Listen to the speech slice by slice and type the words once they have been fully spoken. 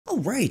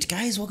Alright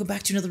guys, welcome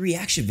back to another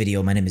reaction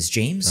video. My name is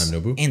James.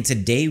 I'm Nobu. And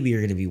today we are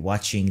going to be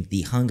watching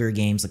the Hunger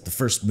Games, like the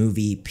first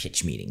movie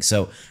pitch meeting.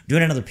 So I'm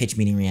doing another pitch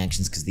meeting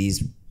reactions because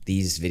these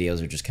videos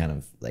are just kind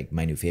of like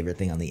my new favorite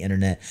thing on the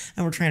internet.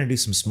 And we're trying to do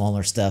some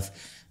smaller stuff.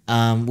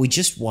 We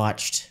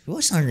watched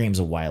Hunger Games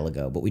a while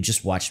ago, but we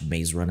just watched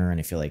Maze Runner, and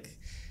I feel like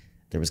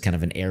there was kind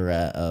of an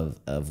era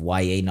of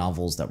YA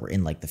novels that were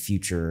in like the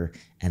future,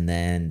 and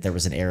then there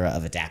was an era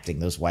of adapting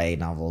those YA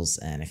novels,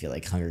 and I feel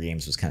like Hunger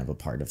Games was kind of a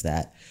part of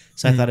that.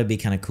 So I thought it'd be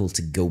kind of cool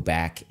to go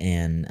back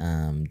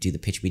and do the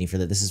pitch meeting for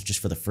that. This is just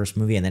for the first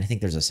movie, and then I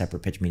think there's a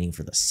separate pitch meeting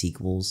for the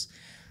sequels.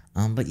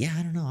 But yeah,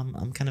 I don't know.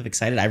 I'm kind of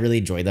excited. I really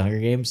enjoyed the Hunger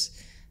Games.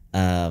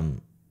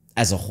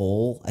 As a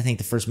whole, I think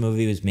the first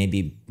movie was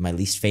maybe my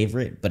least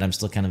favorite, but I'm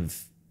still kind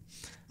of,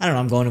 I don't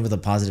know, I'm going in with a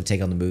positive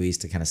take on the movies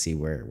to kind of see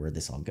where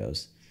this all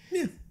goes.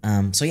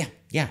 Yeah. So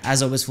yeah.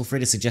 As always, feel free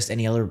to suggest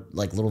any other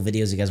like little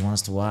videos you guys want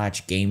us to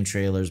watch, game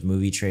trailers,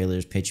 movie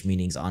trailers, pitch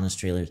meetings, honest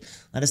trailers.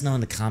 Let us know in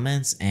the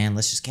comments, and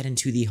let's just get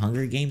into the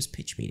Hunger Games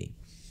pitch meeting.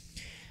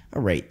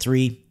 All right,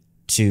 3,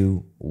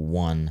 2,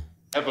 1.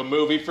 Have a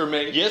movie for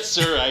me? Yes,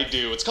 sir, I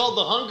do. It's called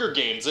The Hunger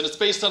Games, and it's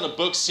based on a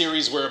book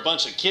series where a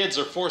bunch of kids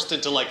are forced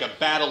into like a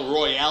battle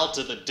royale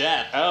to the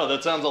death. Oh,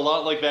 that sounds a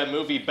lot like that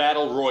movie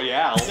Battle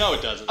Royale. No,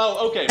 it doesn't.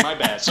 Oh, okay, my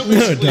bad. So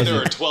basically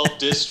there are 12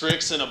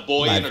 districts, and a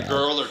boy and a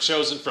girl are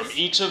chosen from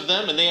each of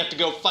them, and they have to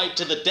go fight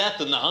to the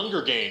death in the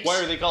Hunger Games. Why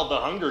are they called the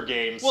Hunger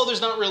Games? Well,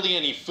 there's not really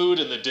any food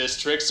in the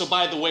district, so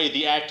by the way,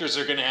 the actors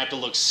are gonna have to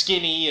look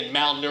skinny and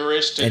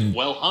malnourished and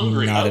well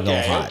hungry.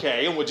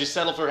 Okay, and would you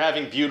settle for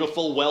having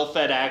beautiful,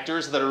 well-fed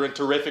actors that are in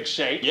terrific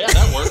shape? Yeah,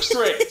 that works.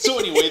 Great. So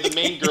anyway, the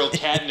main girl,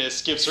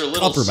 Katniss, gives her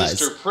little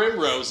sister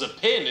Primrose a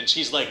pin, and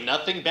she's like,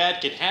 nothing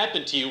bad can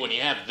happen to you when you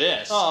have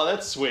this. Oh,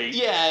 that's sweet.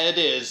 Yeah, it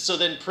is. So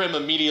then Prim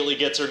immediately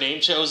gets her name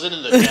chosen,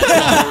 and the death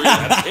lottery,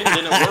 that pin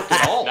didn't work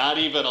at all. Not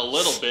even a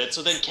little bit.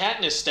 So then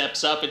Katniss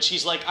steps up, and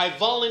she's like, I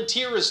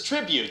volunteer as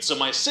tribute so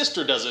my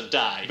sister doesn't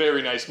die.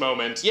 Very nice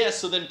moment. Yeah,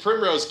 so then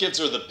Primrose gives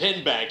her the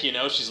pin back, you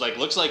know? She's like,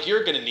 looks like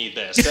you're gonna need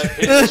this. That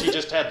pin that she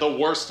just had the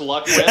worst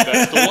luck with,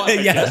 that's the one.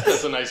 I guess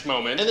that's a nice moment.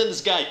 And then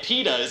this guy,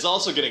 Peeta, is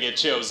also gonna get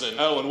chosen.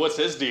 Oh, and what's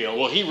his deal?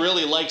 Well, he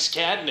really likes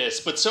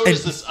Katniss, but so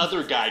does this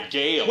other guy,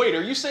 Gale. Wait,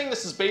 are you saying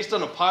this is based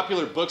on a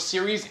popular book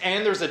series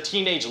and there's a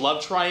teenage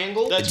love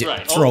triangle? That's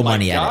right. Throw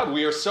money at it. Oh my god,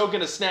 we are so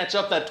gonna snatch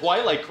up that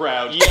Twilight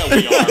crowd. Yeah,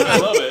 we are. I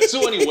love it.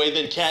 So anyway,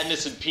 then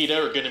Katniss and Peeta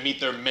are gonna meet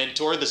their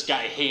mentor, this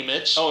guy,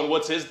 Haymitch. Oh, and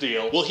what's his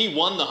deal? Well, he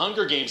won the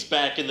Hunger Games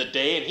back in the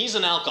day, and he's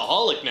an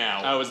alcoholic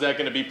now. Oh, is that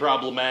gonna be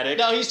problematic?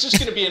 No, he's just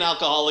gonna be an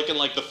alcoholic in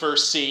like the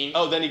first scene.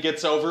 Oh, then he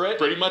gets over it?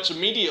 Pretty much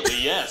immediately,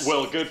 yes.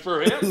 Well, good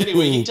for him.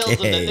 Anyway, he tells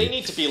them that they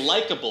need to be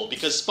likable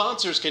because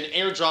sponsors can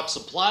airdrop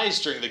supplies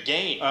during the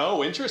game.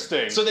 Oh,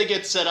 interesting. So they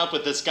get set up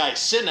with this guy,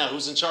 Cinna,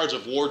 who's in charge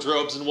of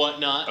wardrobes and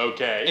whatnot.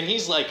 Okay. And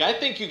he's like, I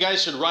think you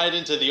guys should ride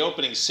into the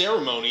opening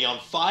ceremony on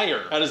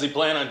fire. How does he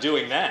plan on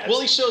doing that?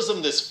 Well, he shows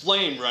them this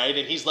flame, right?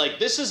 And he's like,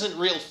 this isn't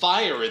real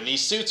fire, and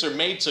these suits are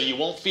made so you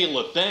won't feel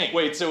a thing.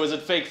 Wait, so is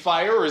it fake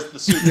fire, or is the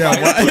suit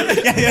fire?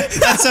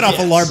 That set off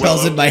alarm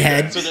bells in my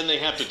head. So then they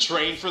have to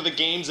train for the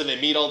games, and they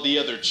meet all the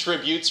other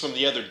tributes from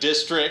the other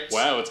districts.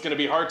 Wow, it's gonna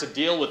be hard to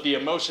deal with the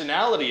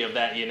emotionality of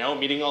that, you know?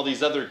 Meeting all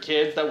these other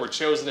kids that were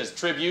chosen as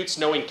tributes,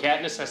 knowing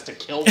Katniss has to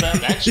kill them.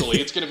 Actually,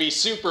 it's gonna be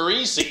super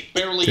easy.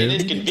 Barely an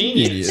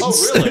inconvenience. Oh,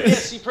 really? Yeah,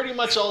 see, pretty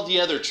much all the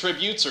other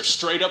tributes are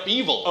straight up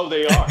evil. Oh,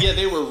 they are? Yeah,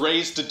 they were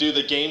raised to do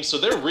the game, so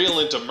they're real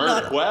into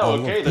murder. Wow,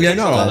 okay, that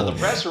takes a lot of the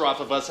pressure off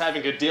of us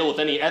having to deal with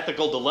any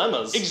ethical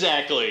dilemmas.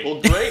 Exactly.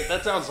 Well, great,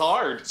 that sounds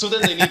hard. So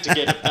then they need to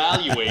get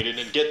evaluated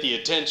and get the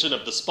attention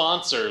of the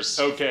sponsors.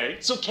 Okay.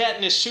 So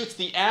Katniss shoots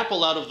the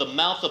apple out of the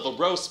mouth of a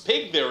roast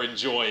pig they're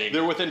enjoying.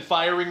 They're within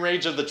firing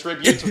range of the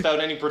tributes without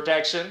any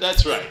protection?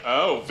 That's right.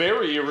 Oh,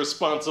 very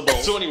irresponsible.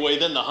 So anyway,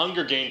 then the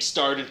Hunger Games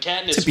start, and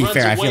Katniss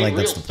runs away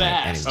real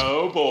fast.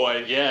 Oh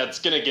boy, yeah, it's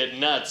gonna get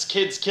nuts.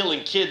 Kids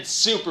killing kids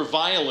super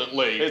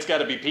violently. It's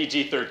gotta be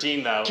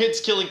PG-13 though.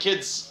 Kids killing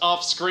kids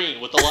off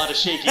screen with a lot of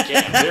shaky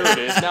cam. There it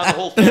is. Now the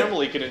whole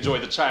family can enjoy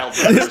the child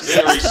brothers.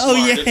 Very smart. Oh,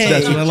 yeah.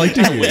 That's what I like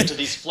to hear. To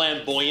these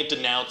flamboyant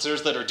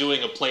announcers that are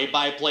doing a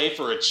play-by-play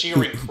for a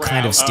cheering crowd.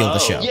 Kind of steal the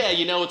show. Yeah,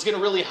 you know, it's gonna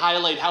really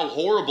highlight how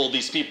horrible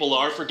these people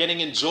are for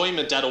getting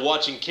enjoyment out of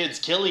watching kids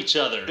kill each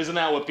other. Isn't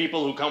that what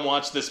people who come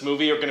watch this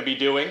movie are gonna be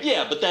doing?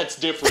 Yeah, but that's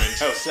different.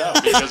 How so?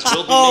 Because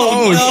we'll be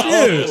making money off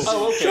this.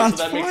 Oh, okay, Shots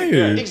so that makes it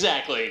good.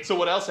 Exactly. So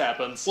what else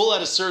happens? Well,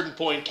 at a certain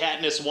point,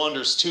 Katniss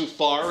wanders too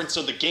far, and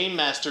so the Game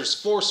Masters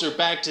force her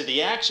back to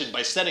the action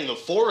by setting the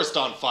forest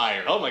on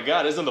fire. Oh my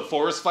god, isn't the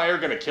forest fire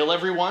gonna kill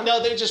everyone?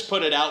 No, they just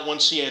put it out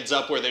once she ends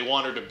up where they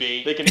want her to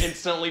be. They can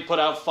instantly put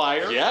out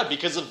fire? Yeah,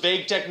 because of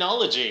vague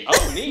technology. Hey,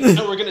 oh neat. And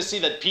we're gonna see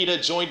that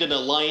PETA joined an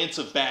alliance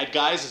of bad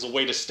guys as a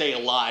way to stay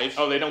alive.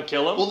 Oh, they don't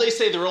kill him? Well, they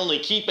say they're only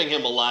keeping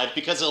him alive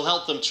because it'll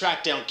help them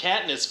track down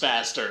Katniss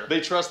faster. They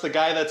trust the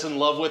guy that's in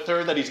love with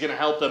her that he's gonna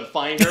help them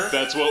find her?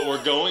 That's what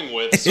we're going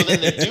with. So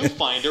then they do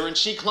find her and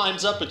she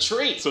climbs up a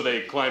tree. So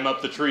they climb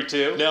up the tree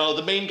too? No,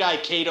 the main guy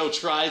Cato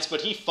tries,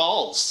 but he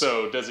falls.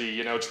 So does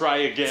he, try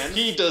again?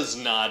 He does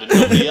not, and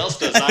nobody else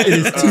does either. It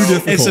is too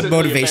difficult. It's some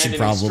motivation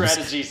problems.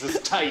 Strategies is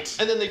tight.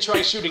 And then they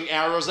try shooting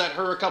arrows at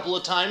her a couple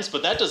of times,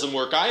 but that doesn't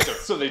work either.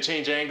 So they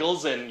change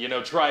angles and,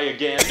 try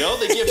again. No,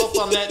 they give up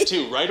on that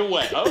too, right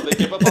away. Oh, they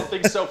give up on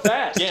things so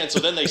fast. Yeah, and so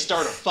then they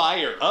start a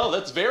fire. Oh,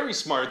 that's very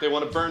smart. They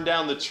want to burn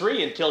down the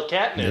tree and kill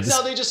Katniss.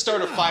 No, they just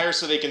start a fire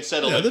so they can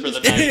settle it for the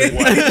night.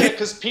 Yeah,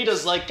 because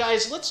PETA's like,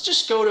 guys, let's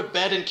just go to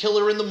bed and kill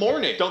her in the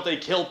morning. Don't they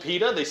kill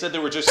PETA? They said they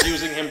were just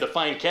using him to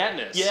find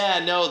Katniss.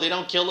 Yeah, no, they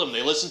don't kill him.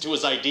 They listen to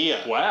his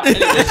idea. Wow. Anyway,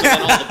 so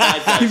then all the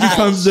bad guys he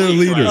becomes their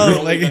leader.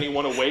 Right? Like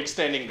anyone awake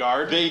standing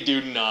guard? They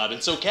do not.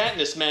 And so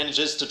Katniss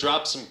manages to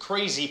drop some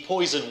crazy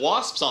poison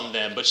wasps on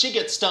them, but she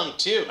gets stung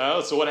too.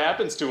 Oh, so what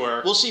happens to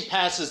her? Well, she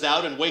passes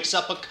out and wakes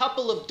up a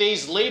couple of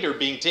days later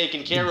being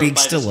taken care of by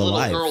this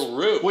little girl,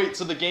 Rue. Wait,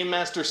 so the Game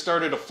Master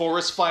started a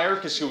forest fire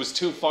because she was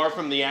too far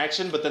from the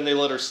action, but then they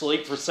let her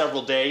sleep for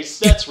several days?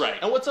 That's right.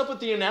 And what's up with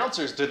the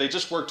announcers? Do they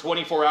just work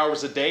 24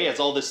 hours a day as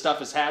all this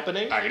stuff is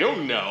happening? I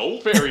don't know.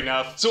 Fair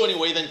enough. So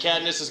anyway, then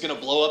Katniss is gonna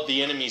blow up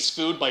the enemy's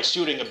food by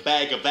shooting a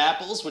bag of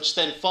apples, which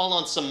then fall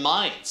on some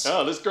mines.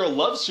 Oh, this girl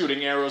loves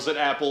shooting arrows at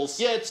apples.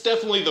 Yeah, it's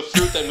definitely the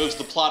fruit that moves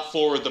the plot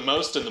forward the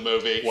most in the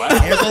movie. Wow.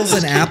 Apples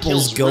and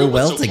apples go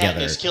well together.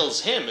 Katniss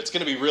kills him. It's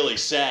gonna be really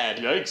sad.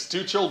 Yikes,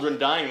 2 children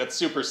dying. That's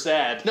super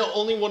sad. No,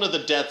 only one of the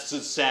deaths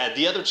is sad.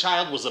 The other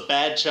child was a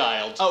bad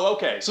child. Oh,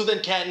 okay. So then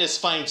Katniss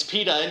finds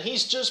PETA, and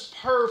he's just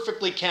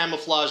perfectly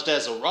camouflaged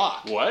as a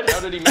rock. What? How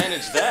did he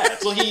manage that?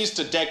 Well, he used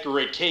to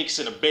decorate cakes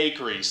in a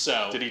bakery,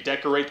 so... Did he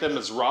decorate them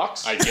as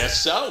rocks? I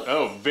guess so.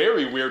 Oh,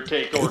 very weird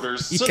cake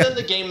orders. So then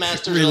the Game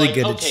Masters are like,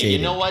 okay, you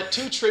know what?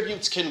 2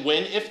 tributes can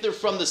win if they're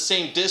from the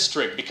same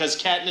district,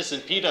 because Katniss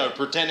and PETA are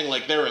pretending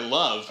like they're in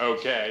love.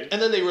 Okay.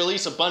 And then they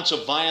release a bunch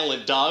of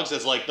violent dogs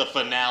as like the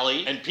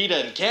finale, and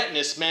PETA and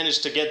Katniss manage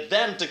to get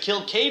them to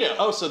kill Cato.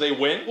 Oh, so they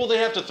win? Well, they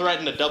have to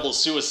threaten a double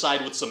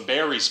suicide with some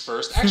berries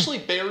first. Actually,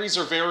 berries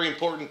are very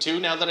important too,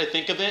 now that I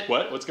think of it.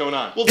 What? What's going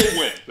on? Well, they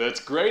win. That's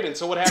great. And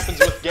so what happens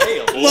with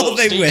Gale? Well,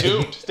 they stay win.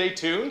 tuned. Stay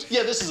tuned?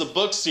 Yeah, this is a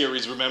book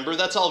series, remember?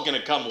 That's all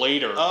gonna come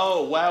later.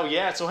 Oh, wow,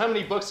 yeah. So how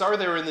many books are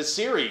there in this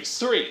series?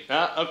 3.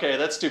 Okay,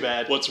 that's too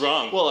bad. What's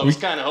wrong? Well, I was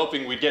kind of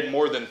hoping we'd get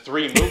more than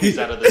 3 movies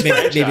out of this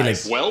franchise. Maybe like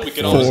well, we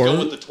could always go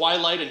with the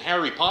Twilight and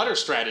Harry Potter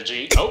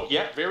strategy. Oh,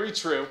 yeah, very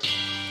true.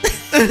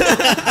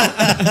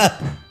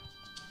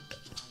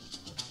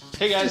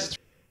 Hey, guys.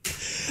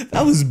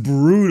 That was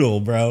brutal,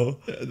 bro.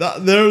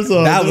 There was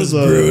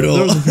brutal.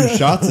 There was a few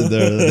shots in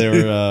there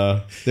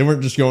that they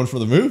weren't just going for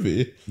the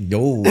movie.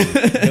 No.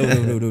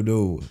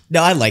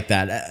 No, I like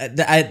that.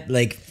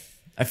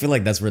 I feel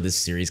like that's where this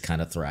series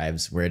kind of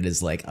thrives, where it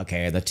is like,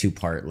 okay, the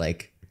 2-part,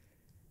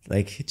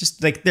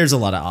 just like there's a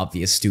lot of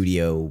obvious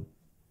studio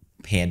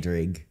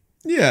pandering.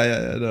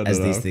 Yeah. As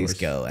these things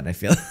go, and I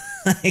feel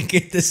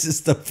like this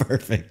is the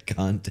perfect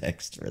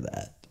context for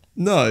that.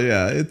 No,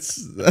 yeah, it's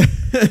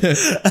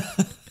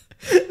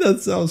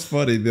that sounds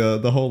funny.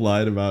 The whole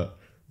line about,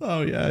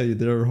 oh yeah,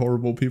 there are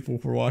horrible people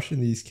for watching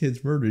these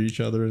kids murder each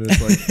other, and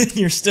it's like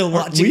you're still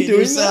watching it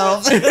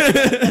yourself.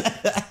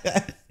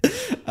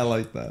 I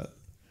like that.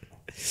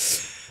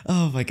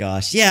 Oh my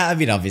gosh. Yeah, I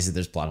mean, obviously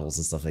there's plot holes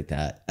and stuff like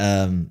that.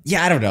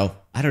 Yeah, I don't know.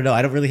 I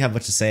don't really have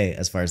much to say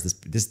as far as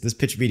this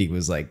pitch meeting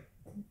was like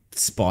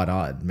spot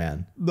on,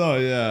 man. No,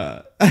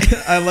 yeah.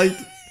 I like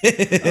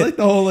the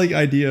whole like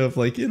idea of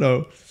like,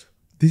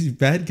 these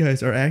bad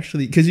guys are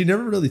actually, because you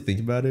never really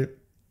think about it,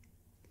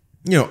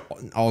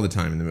 all the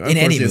time in the movie. In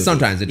any movie.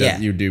 Sometimes it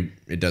does. Yeah.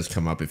 It does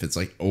come up if it's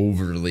like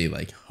overly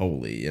like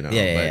holy,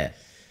 Yeah.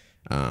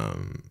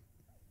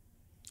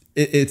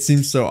 It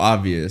seems so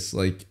obvious,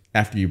 like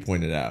after you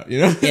point it out,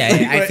 Yeah,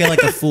 I feel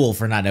like a fool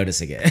for not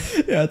noticing it.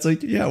 Yeah, it's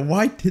like,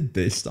 why did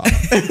they stop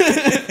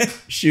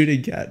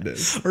shooting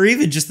Katniss? Or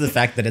even just the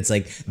fact that it's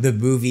like the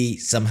movie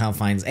somehow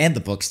finds, and the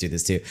books do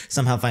this too,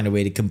 somehow find a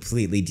way to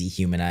completely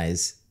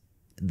dehumanize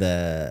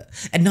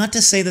and not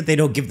to say that they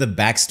don't give them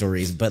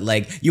backstories, but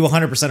like you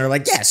 100% are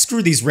like, yeah,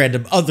 screw these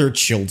random other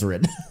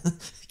children.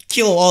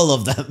 Kill all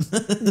of them.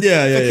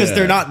 Yeah. Because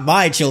they're not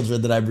my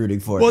children that I'm rooting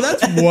for. Well,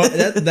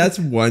 that's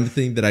one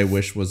thing that I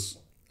wish was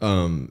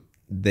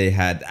they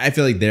had. I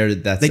feel like they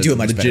do a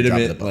much better job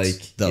of the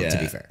books, though, to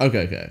be fair.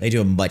 Okay. They do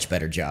a much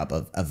better job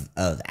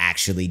of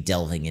actually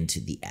delving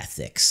into the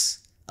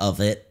ethics of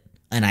it.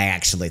 And I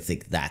actually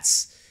think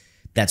that's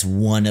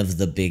one of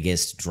the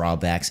biggest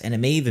drawbacks, and it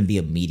may even be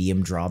a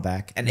medium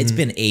drawback. And it's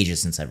been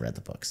ages since I've read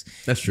the books.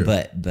 That's true.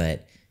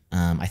 But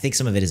I think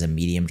some of it is a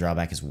medium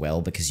drawback as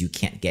well, because you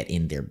can't get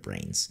in their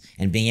brains,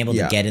 and being able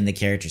to get in the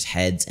characters'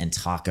 heads and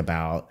talk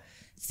about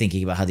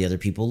thinking about how the other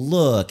people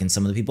look, and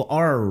some of the people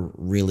are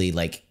really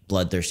like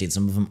bloodthirsty and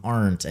some of them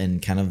aren't,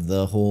 and kind of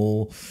the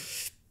whole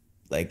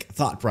like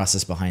thought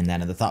process behind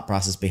that, and the thought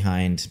process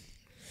behind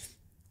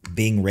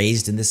being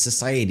raised in this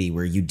society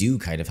where you do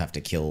kind of have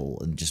to kill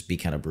and just be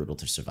kind of brutal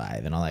to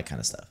survive and all that kind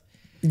of stuff.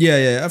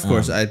 Yeah, of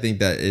course. I think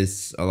that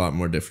is a lot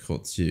more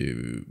difficult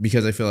to,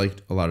 because I feel like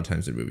a lot of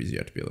times in movies you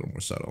have to be a little more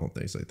subtle and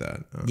things like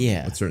that.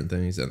 With certain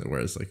things, and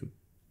whereas like,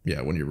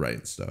 when you're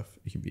writing stuff,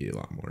 it can be a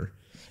lot more.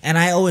 And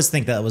I always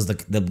think that was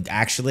the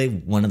actually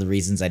one of the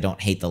reasons I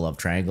don't hate the love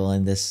triangle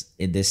in this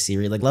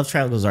series. Like, love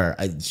triangles are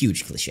a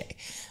huge cliche,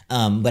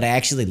 but I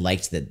actually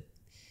liked that.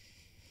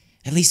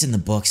 At least in the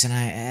books,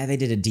 and they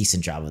did a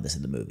decent job of this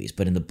in the movies,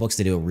 but in the books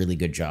they do a really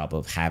good job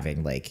of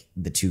having like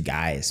the two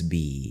guys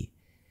be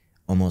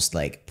almost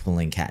like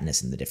pulling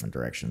Katniss in the different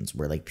directions,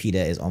 where like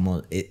Peeta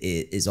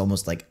is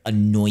almost like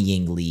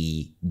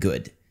annoyingly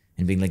good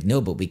and being like,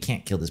 no, but we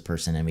can't kill this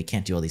person and we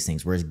can't do all these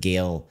things, whereas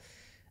Gale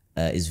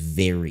is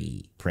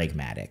very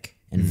pragmatic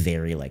and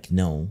very like,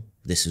 no,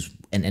 this is,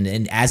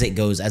 and as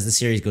the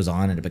series goes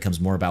on and it becomes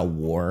more about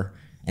war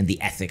and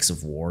the ethics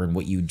of war and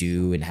what you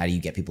do and how do you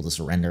get people to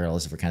surrender and all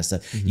this different kind of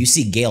stuff. You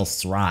see Gale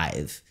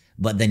thrive,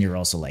 but then you're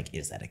also like,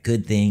 is that a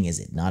good thing? Is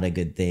it not a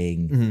good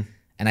thing?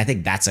 And I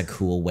think that's a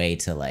cool way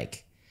to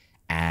like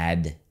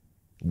add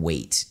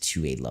weight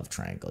to a love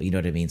triangle. You know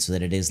what I mean? So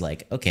that it is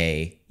like,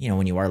 okay, you know,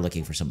 when you are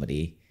looking for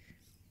somebody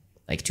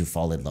like to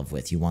fall in love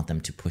with, you want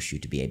them to push you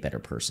to be a better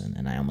person.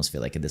 And I almost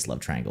feel like in this love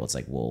triangle, it's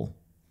like, well,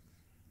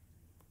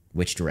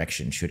 which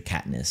direction should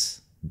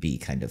Katniss be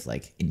kind of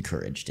like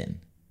encouraged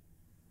in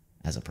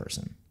as a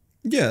person?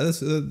 Yeah,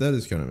 that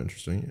is kind of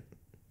interesting.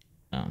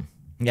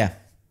 Yeah,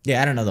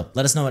 I don't know though.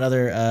 Let us know what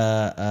other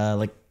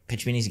like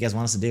pitch meetings you guys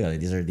want us to do. I mean,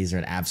 these are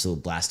an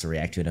absolute blast to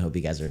react to, and I hope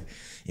you guys are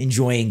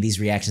enjoying these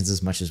reactions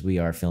as much as we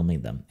are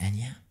filming them. And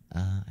yeah,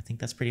 I think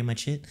that's pretty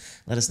much it.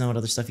 Let us know what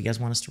other stuff you guys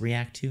want us to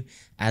react to.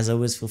 As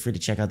always, feel free to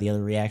check out the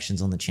other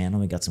reactions on the channel.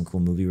 We got some cool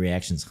movie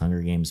reactions,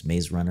 Hunger Games,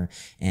 Maze Runner,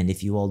 and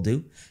if you all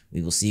do,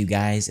 we will see you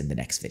guys in the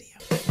next video.